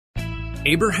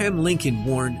Abraham Lincoln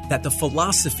warned that the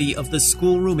philosophy of the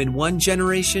schoolroom in one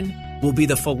generation will be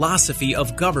the philosophy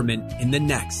of government in the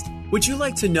next. Would you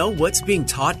like to know what's being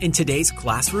taught in today's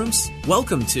classrooms?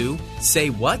 Welcome to Say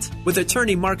What? With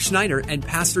attorney Mark Schneider and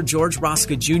Pastor George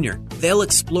Rosca Jr. They'll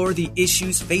explore the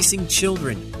issues facing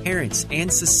children, parents,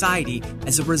 and society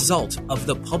as a result of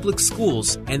the public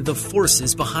schools and the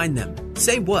forces behind them.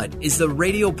 Say What is the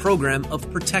radio program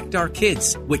of Protect Our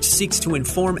Kids, which seeks to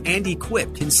inform and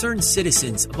equip concerned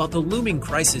citizens about the looming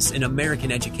crisis in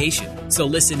American education. So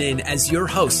listen in as your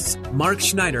hosts, Mark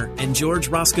Schneider and George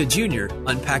Rosca Jr.,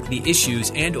 unpack the issues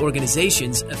and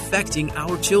organizations affecting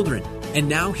our children. And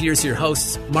now here's your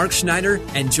hosts, Mark Schneider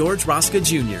and George Rosca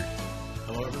Jr.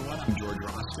 Hello everyone, I'm George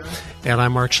Rosca. And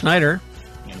I'm Mark Schneider.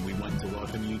 And we want to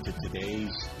welcome you to today's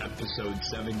episode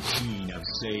 17 of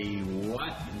Say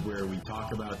What, where we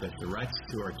talk about the threats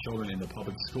to our children in the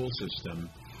public school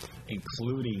system,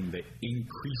 including the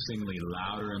increasingly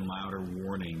louder and louder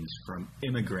warnings from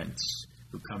immigrants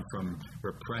who come from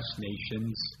repressed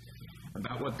nations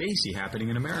about what they see happening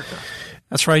in America.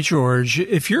 That's right, George.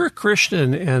 If you're a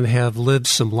Christian and have lived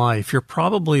some life, you're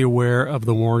probably aware of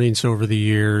the warnings over the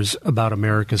years about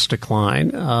America's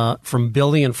decline. From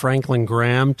Billy and Franklin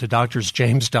Graham to Doctors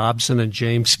James Dobson and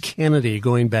James Kennedy,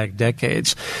 going back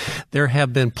decades, there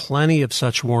have been plenty of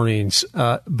such warnings.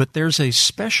 But there's a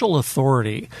special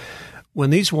authority when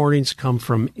these warnings come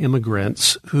from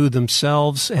immigrants who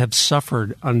themselves have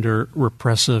suffered under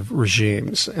repressive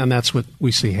regimes. And that's what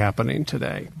we see happening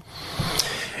today.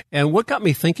 And what got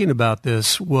me thinking about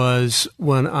this was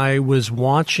when I was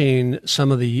watching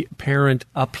some of the parent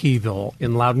upheaval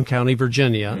in Loudoun County,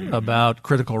 Virginia, about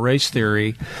critical race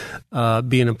theory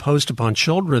being imposed upon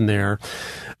children there.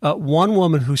 One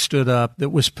woman who stood up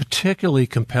that was particularly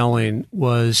compelling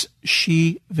was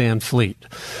Shi Van Fleet,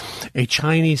 a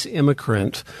Chinese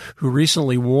immigrant who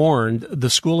recently warned the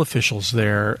school officials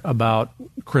there about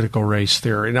critical race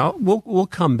theory. Now, we'll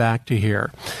come back to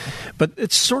here, but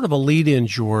it's sort of a lead-in,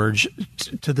 George,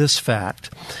 to this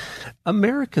fact.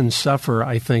 Americans suffer,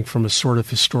 I think, from a sort of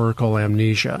historical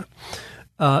amnesia.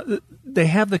 They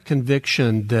have the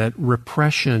conviction that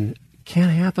repression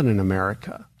can't happen in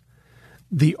America.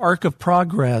 The arc of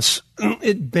progress,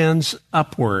 it bends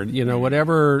upward. You know,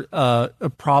 whatever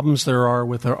problems there are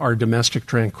with our domestic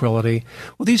tranquility,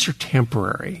 well, these are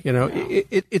temporary. You know,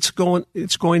 it's going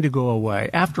to go away.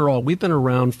 After all, we've been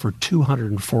around for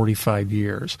 245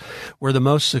 years. We're the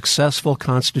most successful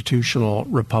constitutional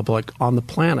republic on the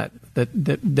planet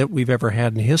that we've ever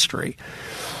had in history.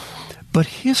 But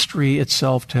history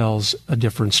itself tells a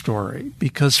different story,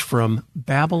 because from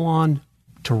Babylon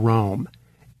to Rome,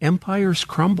 empires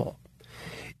crumble,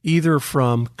 either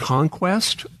from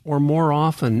conquest or more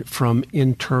often from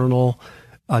internal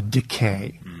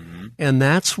decay. Mm-hmm. And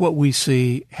that's what we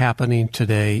see happening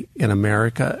today in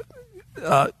America.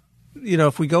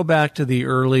 If we go back to the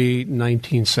early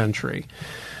 19th century,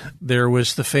 there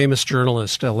was the famous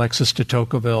journalist Alexis de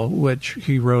Tocqueville, which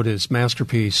he wrote his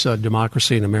masterpiece,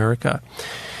 Democracy in America.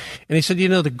 And he said,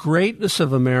 the greatness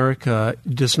of America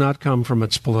does not come from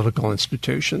its political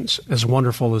institutions, as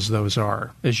wonderful as those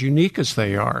are, as unique as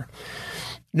they are.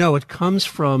 No, it comes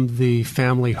from the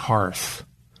family hearth,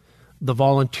 the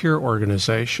volunteer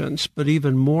organizations, but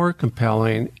even more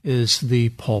compelling is the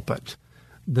pulpit,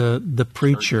 the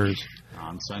preachers.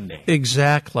 On Sunday.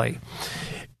 Exactly.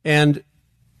 And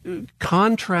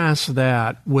contrast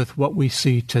that with what we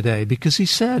see today, because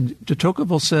de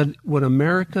Tocqueville said, when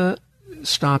America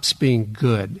stops being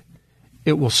good,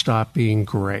 it will stop being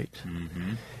great.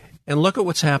 Mm-hmm. And look at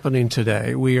what's happening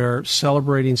today. We are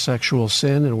celebrating sexual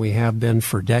sin, and we have been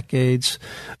for decades.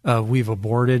 We've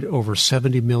aborted over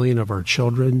 70 million of our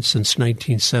children since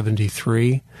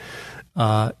 1973.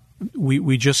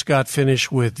 We just got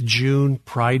finished with June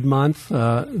Pride Month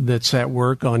that's at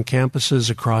work on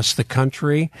campuses across the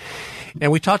country.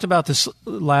 And we talked about this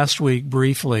last week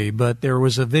briefly, but there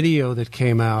was a video that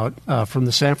came out from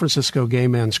the San Francisco Gay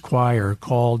Men's Choir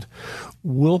called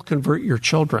 "We'll Convert Your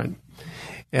Children."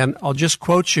 And I'll just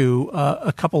quote you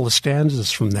a couple of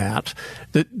stanzas from that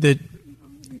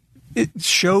it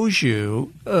shows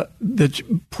you,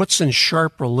 that puts in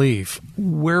sharp relief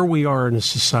where we are in a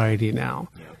society now.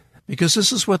 Because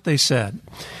this is what they said.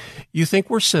 You think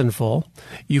we're sinful.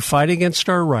 You fight against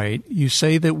our right. You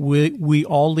say that we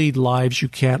all lead lives you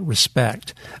can't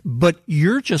respect. But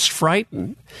you're just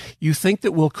frightened. You think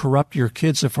that we'll corrupt your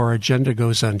kids if our agenda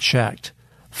goes unchecked.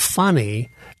 Funny,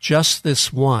 just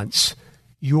this once.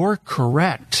 You're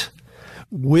correct.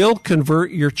 We'll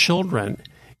convert your children.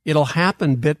 It'll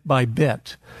happen bit by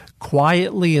bit.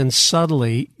 Quietly and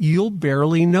subtly, you'll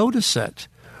barely notice it.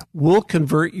 We'll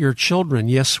convert your children.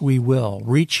 Yes, we will,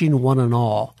 reaching one and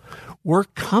all. We're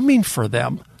coming for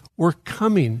them. We're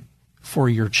coming for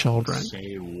your children.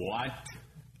 Say what?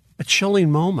 A chilling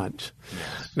moment.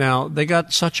 Yes. Now, they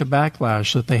got such a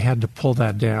backlash that they had to pull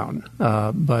that down,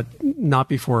 but not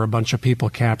before a bunch of people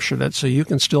captured it. So you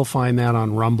can still find that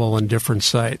on Rumble and different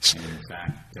sites. And in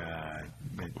fact,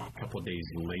 a couple of days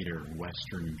later,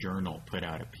 Western Journal put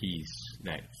out a piece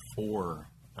that 4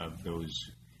 of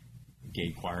those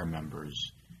gay choir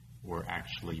members were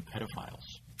actually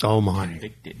pedophiles. Oh, my.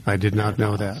 Convicted. I did not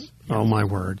know that. Yes. Oh, my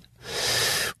word.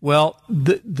 Well,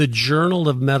 the Journal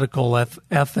of Medical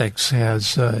Ethics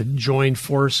has joined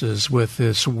forces with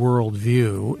this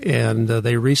worldview, and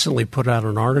they recently put out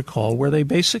an article where they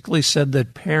basically said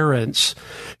that parents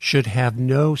should have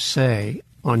no say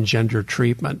on gender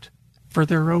treatment for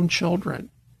their own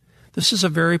children. This is a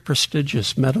very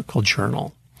prestigious medical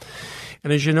journal.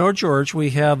 And as you know, George,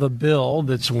 we have a bill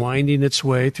that's winding its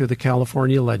way through the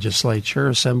California legislature,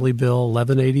 Assembly Bill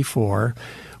 1184,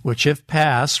 which, if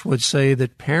passed, would say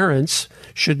that parents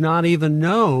should not even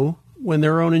know when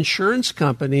their own insurance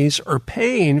companies are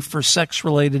paying for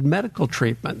sex-related medical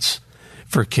treatments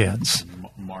for kids.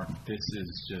 Mark, this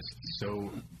is just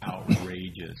so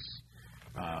outrageous.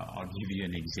 I'll give you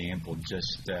an example.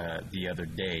 Just the other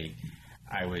day,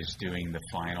 I was doing the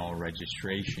final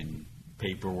registration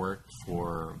paperwork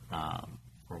for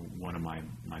one of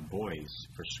my boys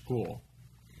for school,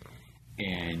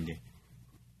 and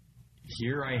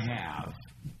here I have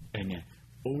an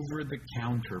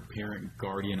over-the-counter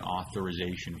parent-guardian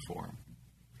authorization form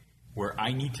where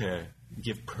I need to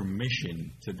give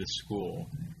permission to the school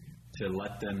to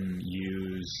let them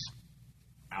use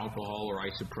alcohol or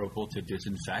isopropyl to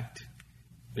disinfect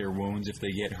their wounds if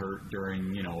they get hurt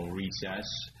during, recess,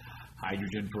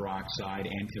 hydrogen peroxide,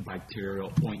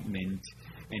 antibacterial ointment,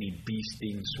 any bee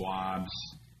sting swabs,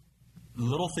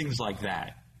 little things like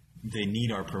that. They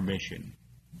need our permission.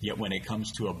 Yet when it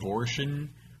comes to abortion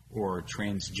or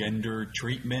transgender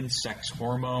treatment, sex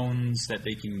hormones that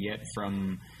they can get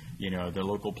from, the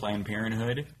local Planned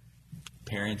Parenthood,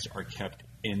 parents are kept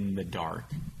in the dark.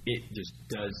 It just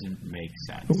doesn't make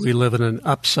sense. We live in an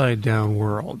upside-down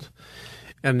world.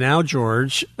 And now,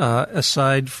 George,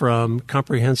 aside from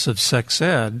comprehensive sex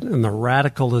ed and the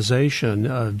radicalization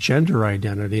of gender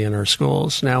identity in our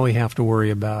schools, now we have to worry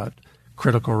about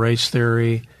critical race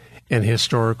theory and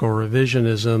historical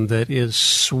revisionism that is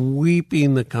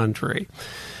sweeping the country.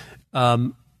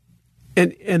 And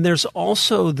there's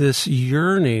also this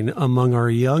yearning among our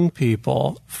young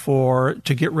people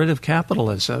to get rid of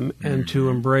capitalism and to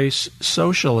embrace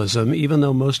socialism, even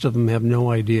though most of them have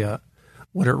no idea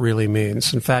what it really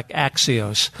means. In fact,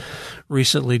 Axios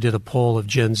recently did a poll of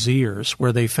Gen Zers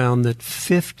where they found that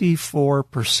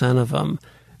 54% of them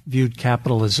viewed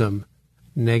capitalism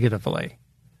negatively.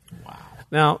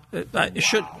 Now,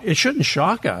 it shouldn't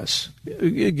shock us,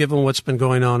 given what's been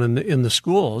going on in the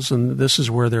schools, and this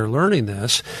is where they're learning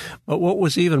this. But what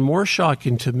was even more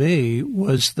shocking to me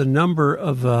was the number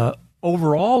of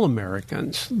overall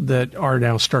Americans that are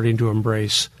now starting to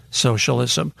embrace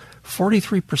socialism.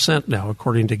 43% now,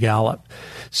 according to Gallup,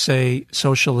 say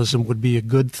socialism would be a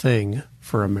good thing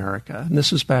for America. And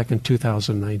this is back in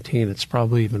 2019. It's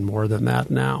probably even more than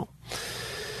that now.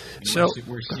 So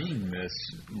we're seeing this,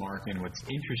 Mark, and what's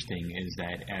interesting is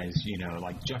that as,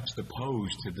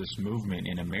 juxtaposed to this movement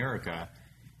in America,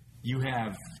 you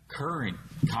have current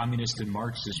communist and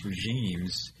Marxist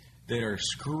regimes that are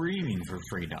screaming for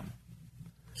freedom.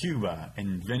 Cuba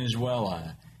and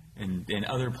Venezuela and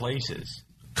other places.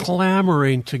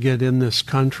 Clamoring to get in this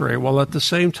country, while at the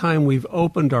same time we've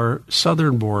opened our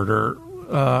southern border.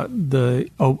 The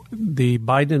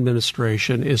Biden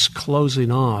administration is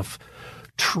closing off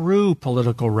true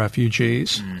political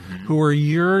refugees who are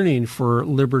yearning for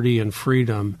liberty and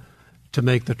freedom to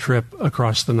make the trip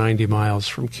across the 90 miles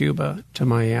from Cuba to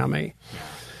Miami.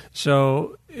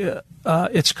 So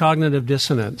it's cognitive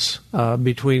dissonance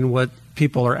between what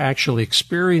people are actually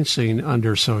experiencing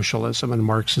under socialism and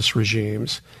Marxist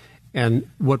regimes and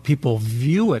what people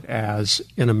view it as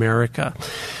in America.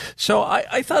 So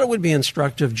I thought it would be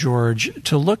instructive, George,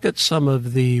 to look at some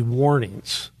of the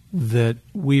warnings that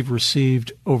we've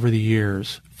received over the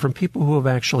years from people who have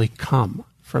actually come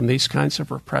from these kinds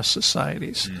of repressed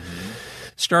societies.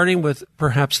 Starting with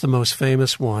perhaps the most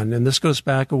famous one, and this goes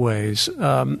back a ways.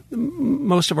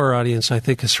 Most of our audience, I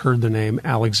think, has heard the name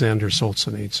Alexander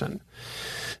Solzhenitsyn.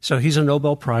 So he's a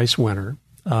Nobel Prize winner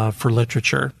for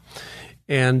literature,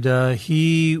 and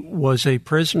he was a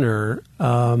prisoner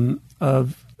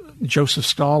of Joseph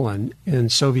Stalin in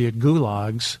Soviet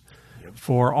gulags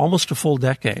for almost a full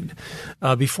decade.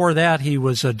 Before that, he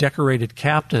was a decorated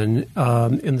captain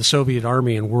in the Soviet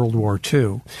Army in World War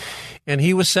II. And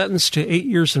he was sentenced to 8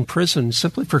 years in prison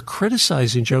simply for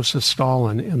criticizing Joseph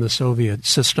Stalin and the Soviet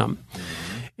system.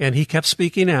 And he kept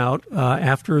speaking out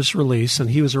after his release,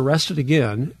 and he was arrested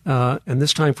again, and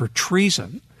this time for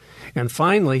treason. And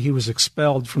finally, he was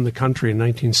expelled from the country in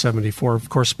 1974. Of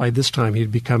course, by this time,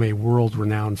 he'd become a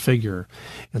world-renowned figure.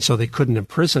 And so they couldn't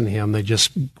imprison him. They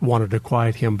just wanted to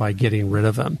quiet him by getting rid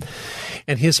of him.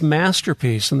 And his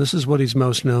masterpiece, and this is what he's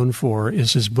most known for,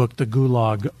 is his book, The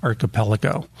Gulag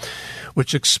Archipelago,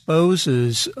 which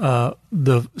exposes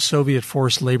the Soviet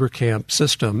forced labor camp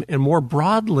system and, more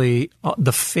broadly,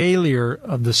 the failure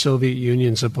of the Soviet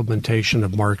Union's implementation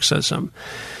of Marxism,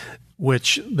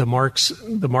 which the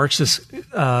Marxist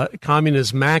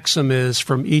communist maxim is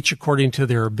from each according to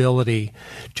their ability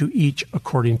to each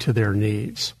according to their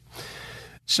needs.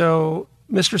 So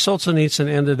Mr. Solzhenitsyn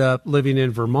ended up living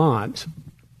in Vermont,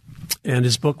 and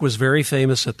his book was very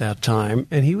famous at that time,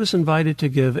 and he was invited to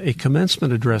give a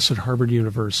commencement address at Harvard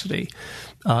University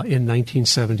in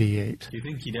 1978. Do you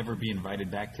think he'd ever be invited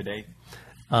back today?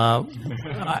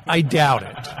 I doubt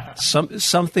it.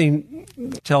 Something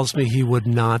tells me he would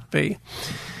not be.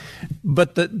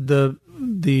 But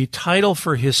the title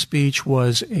for his speech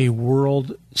was A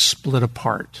World Split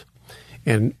Apart.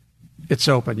 And it's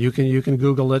open. You can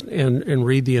Google it and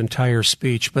read the entire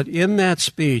speech. But in that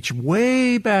speech,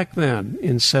 way back then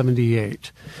in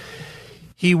 78,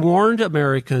 he warned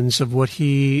Americans of what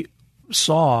he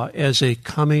saw as a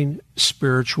coming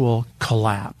spiritual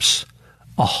collapse,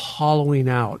 a hollowing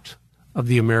out of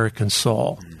the American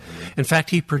soul. In fact,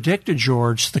 he predicted,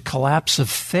 George, the collapse of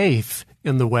faith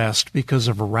in the West because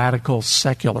of radical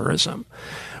secularism,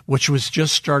 which was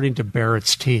just starting to bear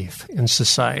its teeth in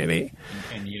society.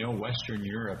 And Western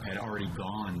Europe had already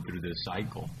gone through this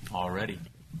cycle already.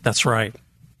 That's right.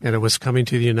 And it was coming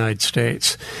to the United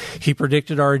States. He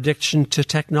predicted our addiction to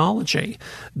technology,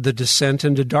 the descent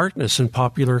into darkness in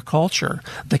popular culture,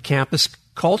 the campus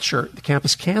culture, the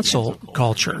campus cancel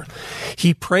culture.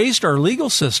 He praised our legal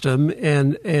system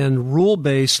and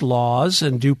rule-based laws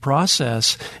and due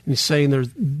process, and he's saying there's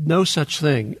no such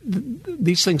thing.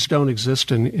 These things don't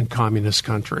exist in communist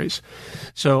countries.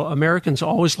 So Americans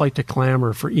always like to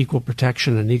clamor for equal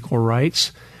protection and equal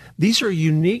rights. These are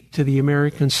unique to the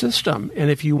American system. And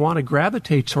if you want to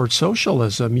gravitate towards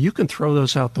socialism, you can throw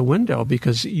those out the window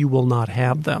because you will not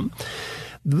have them.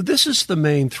 This is the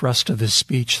main thrust of his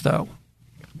speech, though.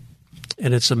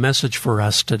 And it's a message for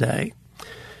us today.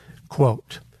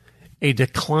 Quote, a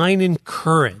decline in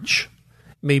courage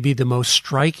may be the most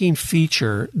striking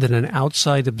feature that an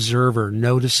outside observer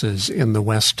notices in the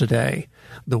West today.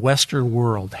 The Western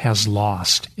world has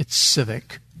lost its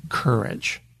civic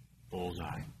courage.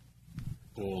 Bullseye.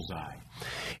 Bullseye.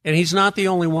 And he's not the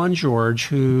only one, George,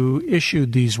 who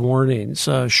issued these warnings.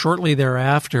 Shortly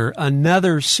thereafter,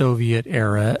 another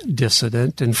Soviet-era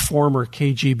dissident and former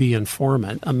KGB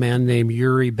informant, a man named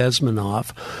Yuri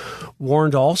Bezmenov,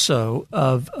 warned also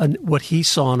of what he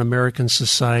saw in American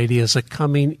society as a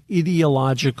coming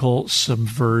ideological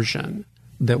subversion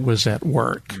that was at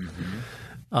work.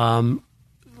 Mm-hmm.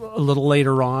 A little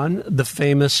later on, the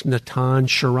famous Natan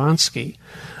Sharansky,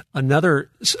 another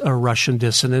Russian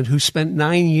dissident who spent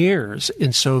 9 years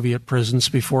in Soviet prisons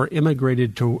before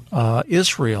immigrated to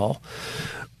Israel,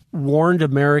 warned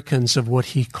Americans of what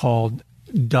he called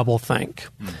doublethink.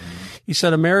 Mm-hmm. He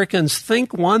said Americans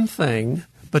think one thing,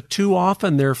 but too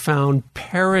often they're found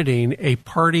parroting a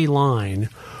party line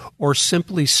or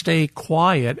simply stay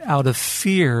quiet out of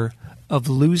fear of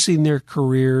losing their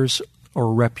careers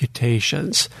or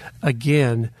reputations.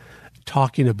 Again,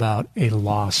 talking about a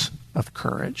loss of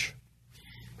courage.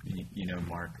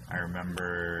 Mark, I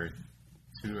remember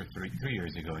 2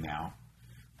 years ago now,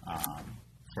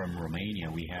 from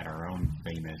Romania, we had our own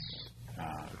famous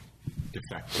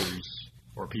defectors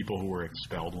or people who were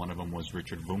expelled. One of them was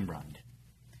Richard Wurmbrand.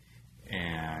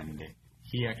 And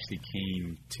he actually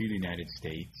came to the United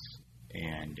States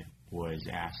and was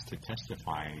asked to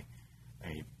testify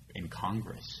in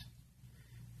Congress.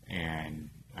 And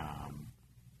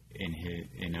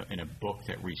in a book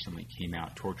that recently came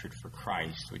out, Tortured for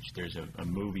Christ, which there's a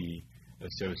movie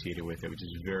associated with it, which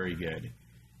is very good.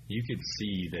 You could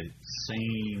see the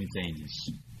same things.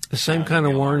 The same kind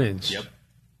of warnings. Yep.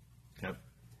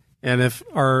 And if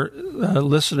our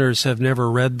listeners have never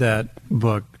read that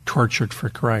book, Tortured for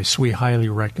Christ, we highly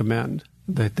recommend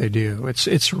that they do.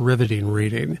 It's riveting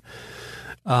reading.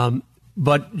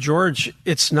 But, George,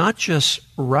 it's not just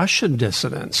Russian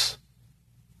dissidents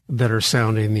that are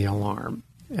sounding the alarm.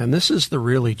 And this is the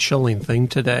really chilling thing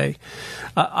today.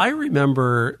 I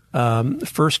remember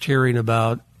first hearing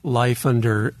about life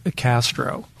under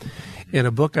Castro in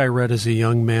a book I read as a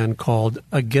young man called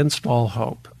Against All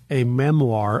Hope, a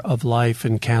memoir of life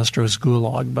in Castro's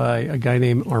gulag by a guy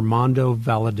named Armando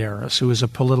Valladares, who was a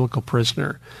political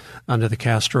prisoner under the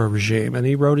Castro regime. And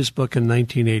he wrote his book in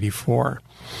 1984.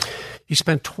 He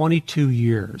spent 22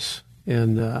 years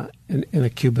in a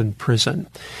Cuban prison.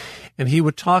 And he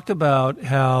would talk about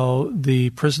how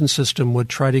the prison system would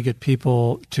try to get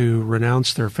people to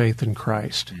renounce their faith in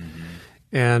Christ. Mm-hmm.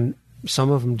 And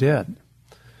some of them did.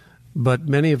 But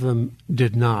many of them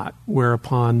did not,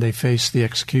 whereupon they faced the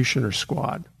executioner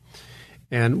squad,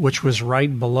 and which was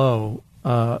right below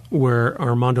where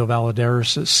Armando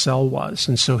Valladares' cell was.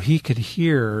 And so he could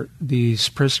hear these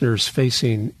prisoners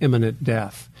facing imminent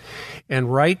death.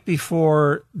 And right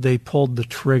before they pulled the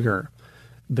trigger,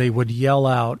 they would yell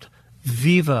out,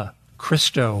 "Viva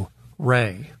Cristo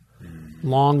Rey!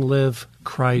 Long live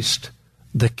Christ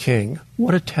the King."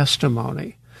 What a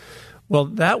testimony. Well,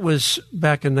 that was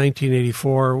back in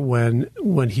 1984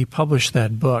 when he published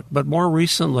that book. But more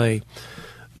recently,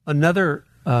 another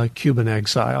Cuban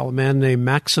exile, a man named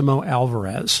Maximo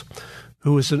Alvarez,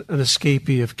 who was an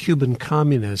escapee of Cuban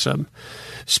communism,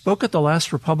 spoke at the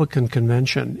last Republican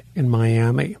convention in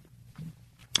Miami.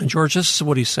 And George, this is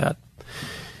what he said.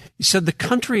 He said, "The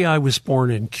country I was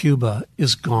born in, Cuba,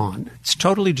 is gone. It's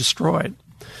totally destroyed.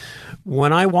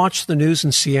 When I watch the news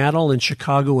in Seattle and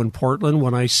Chicago and Portland,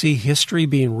 when I see history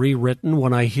being rewritten,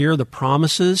 when I hear the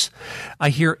promises, I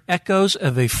hear echoes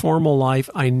of a former life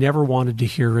I never wanted to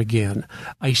hear again.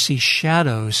 I see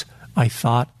shadows I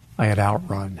thought I had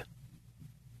outrun."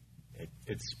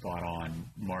 It's spot on,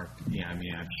 Mark. Yeah, I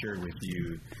mean, I've shared with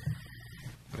you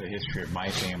the history of my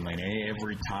family, and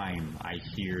every time I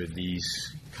hear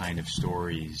these kind of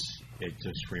stories, it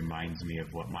just reminds me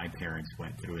of what my parents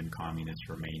went through in communist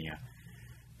Romania.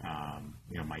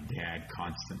 My dad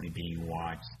constantly being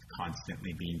watched,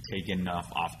 constantly being taken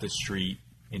off the street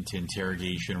into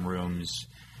interrogation rooms,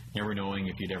 never knowing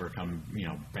if you'd ever come,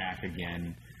 back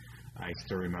again. I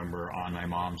still remember on my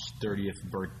mom's 30th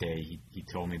birthday, he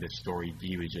told me this story.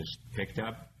 He was just picked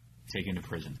up, taken to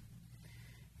prison.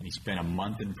 And he spent a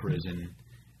month in prison.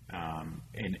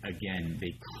 And again,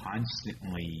 they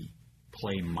constantly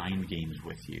play mind games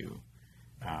with you.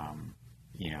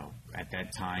 At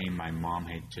that time, my mom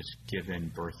had just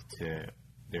given birth to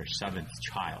their 7th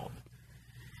child.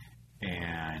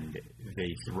 And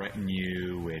they threaten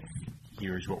you with,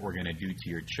 "Here's what we're going to do to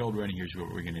your children. Here's what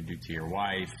we're going to do to your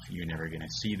wife. You're never going to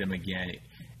see them again."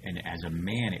 And as a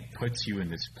man, it puts you in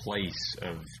this place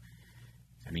of,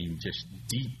 just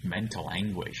deep mental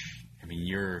anguish.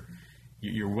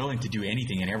 You're willing to do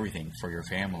anything and everything for your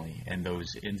family in those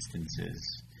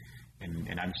instances.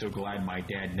 And I'm so glad my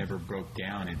dad never broke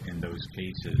down in those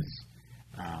cases.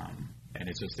 And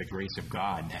it's just the grace of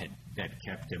God that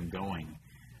kept him going.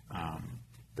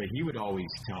 But he would always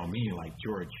tell me, like,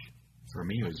 "George, for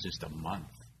me it was just a month.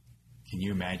 Can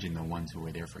you imagine the ones who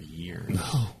were there for years?"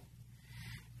 No.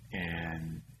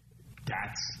 And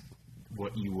that's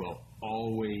what you will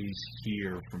always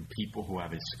hear from people who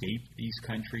have escaped these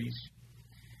countries.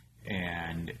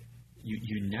 And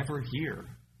you never hear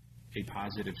a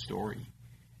positive story.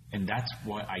 And that's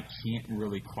what I can't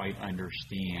really quite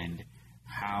understand,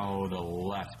 how the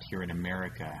left here in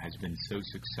America has been so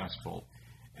successful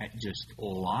at just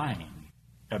lying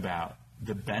about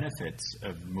the benefits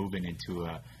of moving into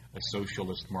a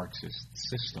socialist Marxist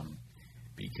system,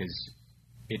 because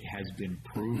it has been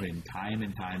proven time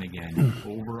and time again,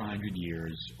 over 100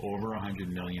 years, over 100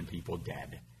 million people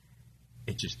dead.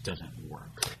 It just doesn't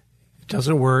work. It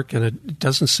doesn't work, and it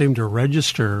doesn't seem to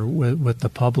register with the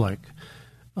public.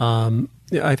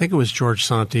 I think it was George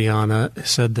Santayana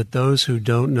said that those who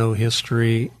don't know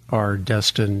history are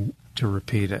destined to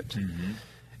repeat it. Mm-hmm.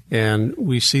 And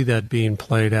we see that being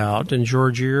played out. And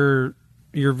George, your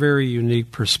very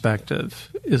unique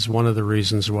perspective is one of the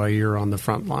reasons why you're on the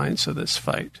front lines of this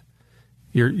fight.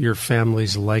 Your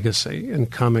family's legacy and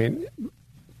coming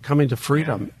to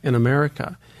freedom in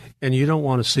America, and you don't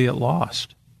want to see it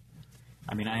lost.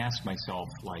 I ask myself,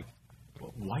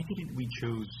 why didn't we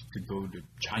choose to go to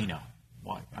China?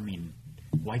 Why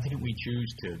didn't we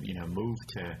choose to, move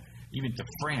to even to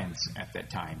France at that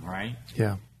time, right?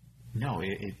 Yeah. No,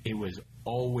 it was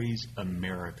always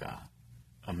America.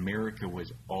 America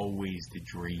was always the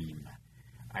dream.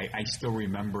 I still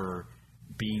remember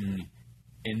being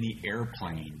in the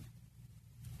airplane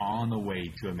on the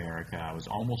way to America. I was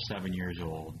almost 7 years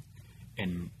old,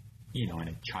 and, in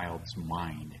a child's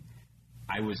mind,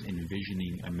 I was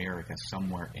envisioning America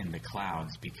somewhere in the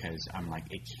clouds, because I'm like,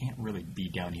 it can't really be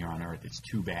down here on Earth. It's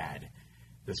too bad.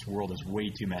 This world is way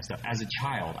too messed up. As a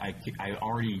child, I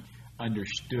already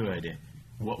understood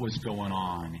what was going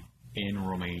on in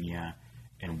Romania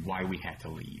and why we had to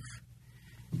leave.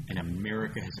 And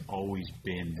America has always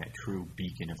been that true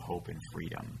beacon of hope and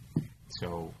freedom.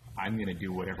 So I'm going to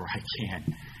do whatever I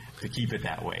can to keep it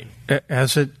that way.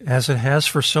 As it has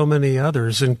for so many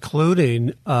others,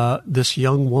 including this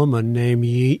young woman named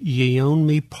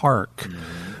Yeonmi Park,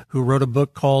 who wrote a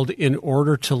book called In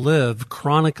Order to Live,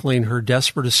 chronicling her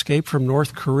desperate escape from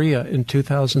North Korea in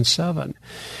 2007.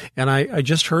 And I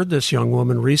just heard this young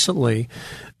woman recently,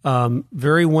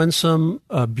 very winsome,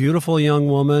 beautiful young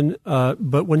woman.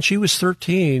 But when she was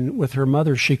 13 with her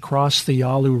mother, she crossed the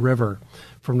Yalu River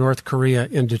from North Korea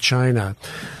into China,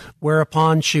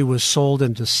 whereupon she was sold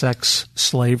into sex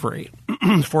slavery.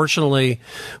 Fortunately,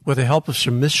 with the help of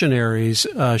some missionaries,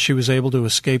 she was able to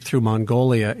escape through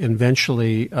Mongolia,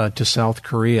 eventually to South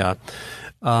Korea.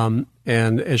 And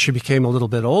as she became a little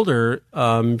bit older,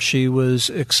 she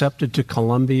was accepted to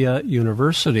Columbia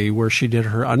University, where she did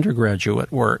her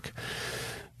undergraduate work.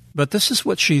 But this is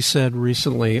what she said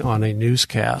recently on a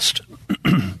newscast.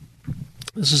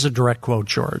 This is a direct quote,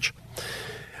 George.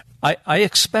 I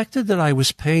expected that I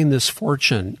was paying this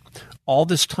fortune, all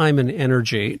this time and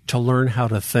energy, to learn how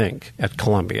to think at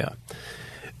Columbia.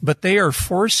 But they are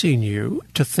forcing you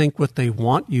to think what they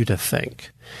want you to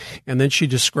think. And then she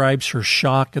describes her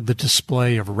shock at the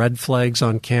display of red flags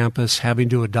on campus, having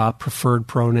to adopt preferred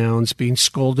pronouns, being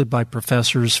scolded by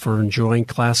professors for enjoying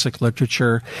classic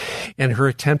literature, and her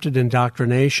attempted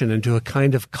indoctrination into a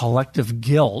kind of collective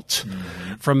guilt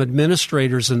from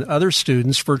administrators and other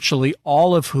students, virtually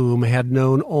all of whom had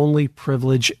known only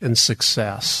privilege and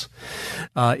success.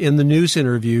 In the news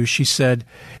interview, she said,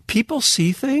 "People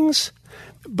see things,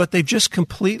 but they've just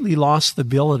completely lost the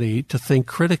ability to think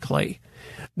critically.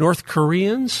 North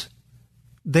Koreans,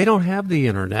 they don't have the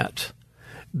internet.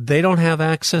 They don't have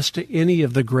access to any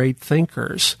of the great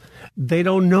thinkers. They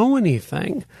don't know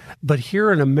anything. But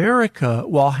here in America,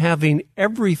 while having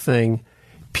everything,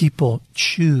 people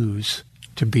choose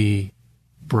to be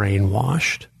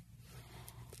brainwashed."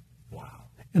 Wow.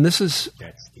 And that's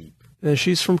deep. And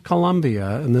she's from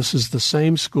Columbia, and this is the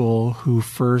same school who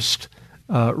first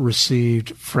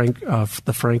received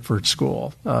the Frankfurt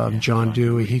School. John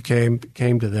Dewey, he came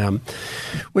to them.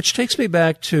 Which takes me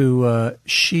back to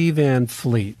She Van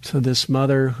Fleet, this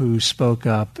mother who spoke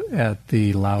up at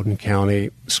the Loudoun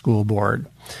County School Board.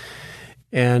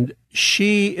 And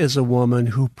she is a woman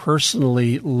who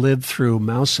personally lived through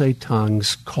Mao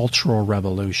Zedong's Cultural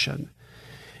Revolution.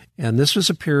 And this was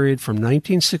a period from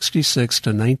 1966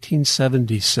 to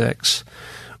 1976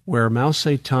 where Mao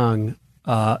Zedong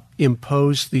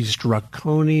imposed these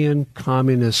draconian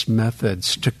communist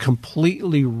methods to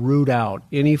completely root out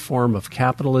any form of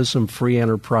capitalism, free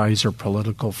enterprise, or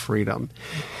political freedom.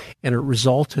 And it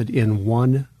resulted in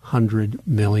 100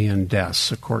 million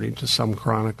deaths, according to some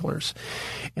chroniclers.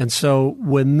 And so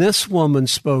when this woman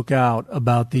spoke out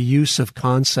about the use of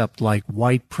concepts like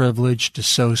white privilege to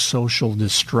sow social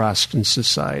distrust in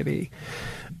society,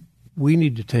 we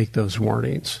need to take those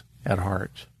warnings at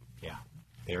heart.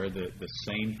 They're the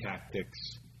same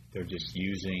tactics. They're just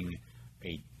using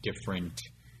a different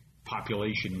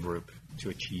population group to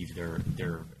achieve their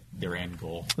end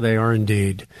goal. They are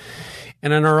indeed.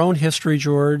 And in our own history,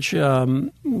 George,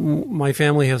 my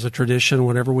family has a tradition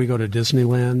whenever we go to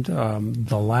Disneyland,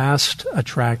 the last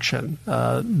attraction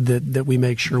that we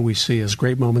make sure we see is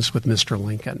Great Moments with Mr.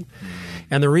 Lincoln.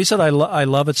 And the reason I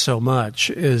love it so much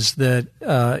is that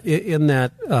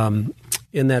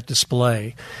in that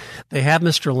display, they have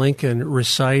Mr. Lincoln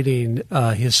reciting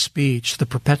his speech, The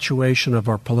Perpetuation of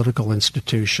Our Political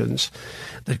Institutions,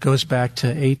 that goes back to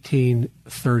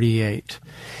 1838.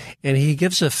 And he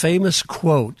gives a famous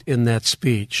quote in that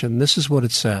speech, and this is what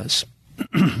it says.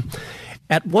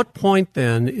 "At what point,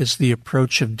 then, is the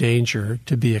approach of danger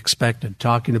to be expected?"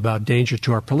 Talking about danger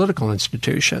to our political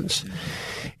institutions.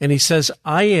 And he says,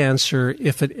 "I answer,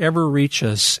 if it ever reach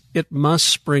us, it must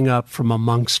spring up from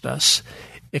amongst us.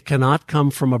 It cannot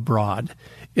come from abroad.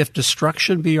 If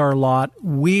destruction be our lot,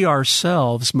 we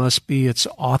ourselves must be its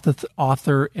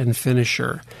author and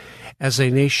finisher. As a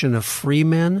nation of free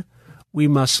men, we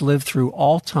must live through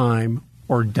all time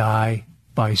or die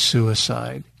by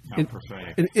suicide."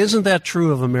 And isn't that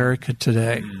true of America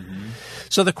today? Mm-hmm.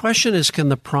 So the question is, can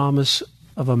the promise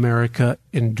of America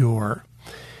endure?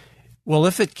 Well,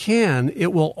 if it can,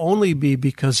 it will only be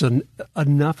because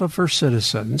enough of her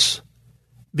citizens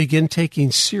begin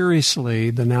taking seriously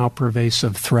the now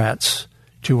pervasive threats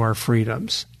to our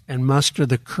freedoms and muster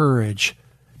the courage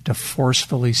to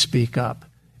forcefully speak up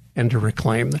and to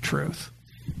reclaim the truth.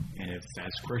 And if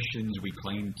as Christians we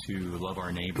claim to love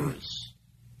our neighbors,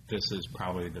 this is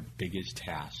probably the biggest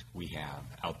task we have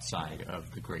outside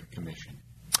of the Great Commission.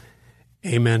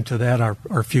 Amen to that.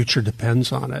 Our future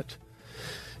depends on it.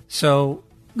 So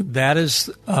that is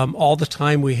all the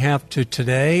time we have to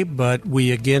today, but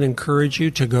we again encourage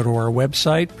you to go to our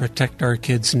website,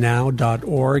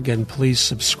 protectourkidsnow.org, and please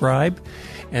subscribe.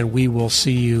 And we will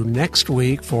see you next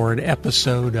week for an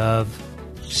episode of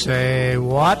Say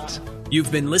What? You've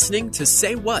been listening to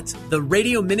Say What, the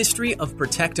radio ministry of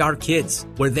Protect Our Kids,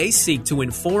 where they seek to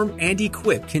inform and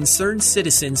equip concerned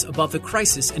citizens about the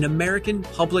crisis in American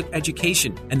public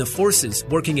education and the forces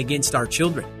working against our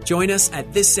children. Join us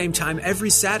at this same time every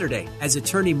Saturday as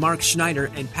attorney Mark Schneider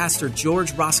and Pastor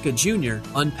George Rosca Jr.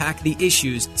 unpack the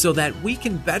issues so that we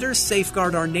can better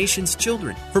safeguard our nation's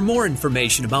children. For more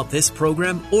information about this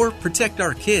program or Protect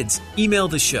Our Kids, email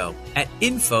the show at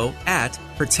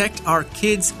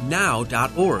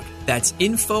info@protectourkidsnow.org. That's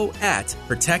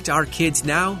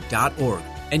info@protectourkidsnow.org.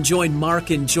 And join Mark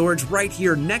and George right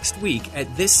here next week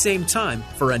at this same time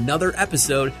for another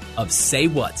episode of Say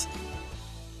What.